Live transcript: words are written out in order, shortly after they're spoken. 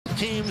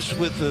teams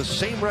with the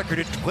same record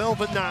at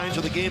 12-9, so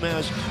the game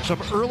has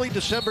some early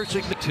December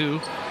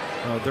significance.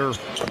 Their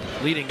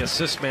leading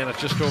assist man at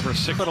just over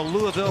 6. But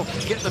Louisville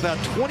getting about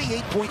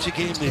 28 points a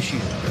game this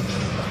year.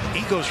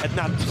 Eagles had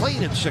not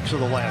played in 6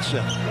 of the last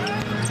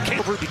 7.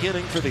 Over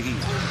beginning for the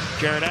Heat.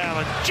 Jared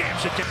Allen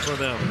jams it for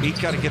them. He's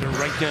got to get it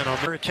right down on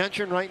their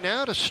attention right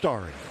now to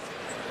Starry.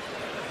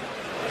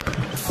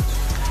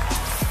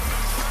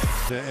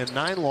 And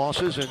 9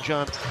 losses, and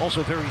John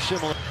also very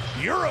similar.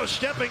 Euro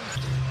stepping.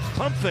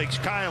 Pump fakes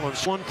Kyle in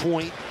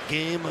 1-point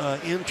game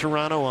in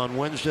Toronto on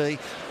Wednesday,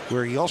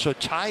 where he also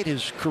tied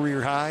his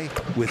career high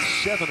with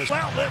 7.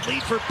 Outlet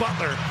lead for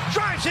Butler.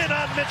 Drives in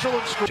on Mitchell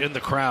and scores. In the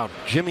crowd.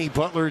 Jimmy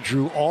Butler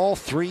drew all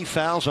 3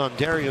 fouls on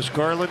Darius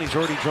Garland. He's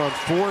already drawn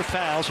 4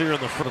 fouls here in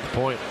the front of the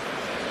point.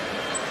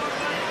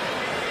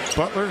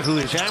 Butler, who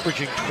is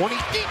averaging 20,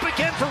 deep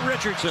again for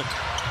Richardson.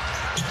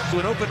 To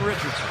an open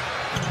Richardson.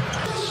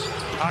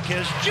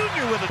 Jaquez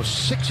Jr. with it.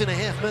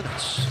 6.5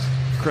 minutes.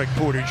 Craig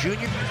Porter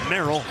Jr.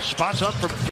 Merrill spots up from